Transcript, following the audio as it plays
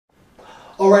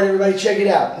Alright everybody, check it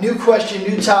out. New question,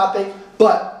 new topic,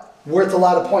 but worth a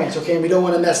lot of points, okay? And we don't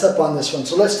want to mess up on this one.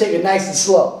 So let's take it nice and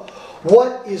slow.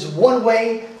 What is one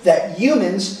way that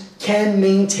humans can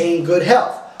maintain good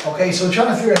health? Okay, so we're trying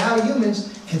to figure out how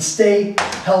humans can stay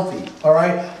healthy,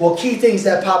 alright? Well, key things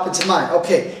that pop into mind.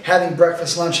 Okay, having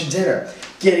breakfast, lunch, and dinner.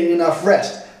 Getting enough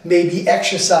rest. Maybe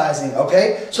exercising,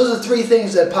 okay? So those are three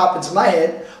things that pop into my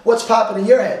head. What's popping in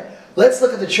your head? Let's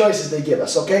look at the choices they give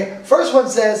us, okay? First one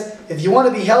says, if you want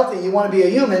to be healthy, you want to be a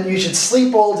human, you should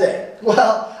sleep all day.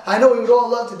 Well, I know we would all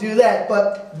love to do that,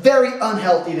 but very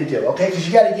unhealthy to do, okay? Because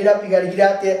you got to get up, you got to get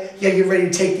out there, you got to get ready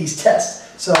to take these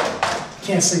tests. So, you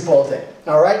can't sleep all day,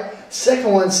 all right?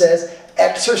 Second one says,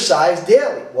 exercise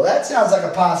daily. Well, that sounds like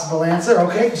a possible answer,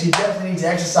 okay? Because you definitely need to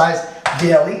exercise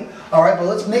daily. All right, but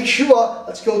let's make sure,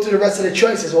 let's go through the rest of the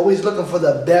choices. Always looking for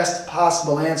the best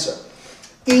possible answer.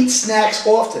 Eat snacks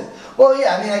often. Well,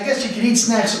 yeah, I mean, I guess you can eat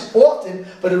snacks often,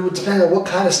 but it would depend on what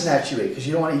kind of snacks you eat, because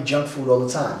you don't want to eat junk food all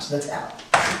the time, so that's out.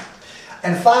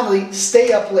 And finally,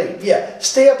 stay up late. Yeah,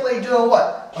 stay up late doing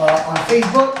what? On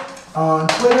Facebook, on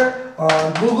Twitter,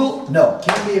 on Google? No,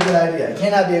 can't be a good idea. It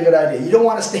cannot be a good idea. You don't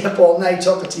want to stay up all night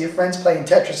talking to your friends playing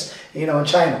Tetris, you know, in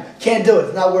China. Can't do it.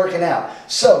 It's not working out.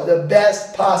 So the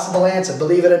best possible answer,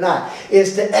 believe it or not,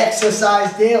 is to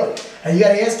exercise daily. And you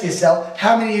got to ask yourself,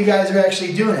 how many of you guys are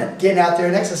actually doing it? Getting out there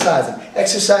and exercising.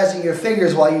 Exercising your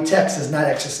fingers while you text is not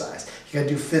exercise. You got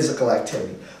to do physical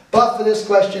activity. But for this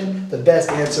question, the best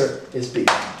answer is B.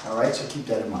 All right, so keep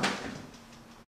that in mind.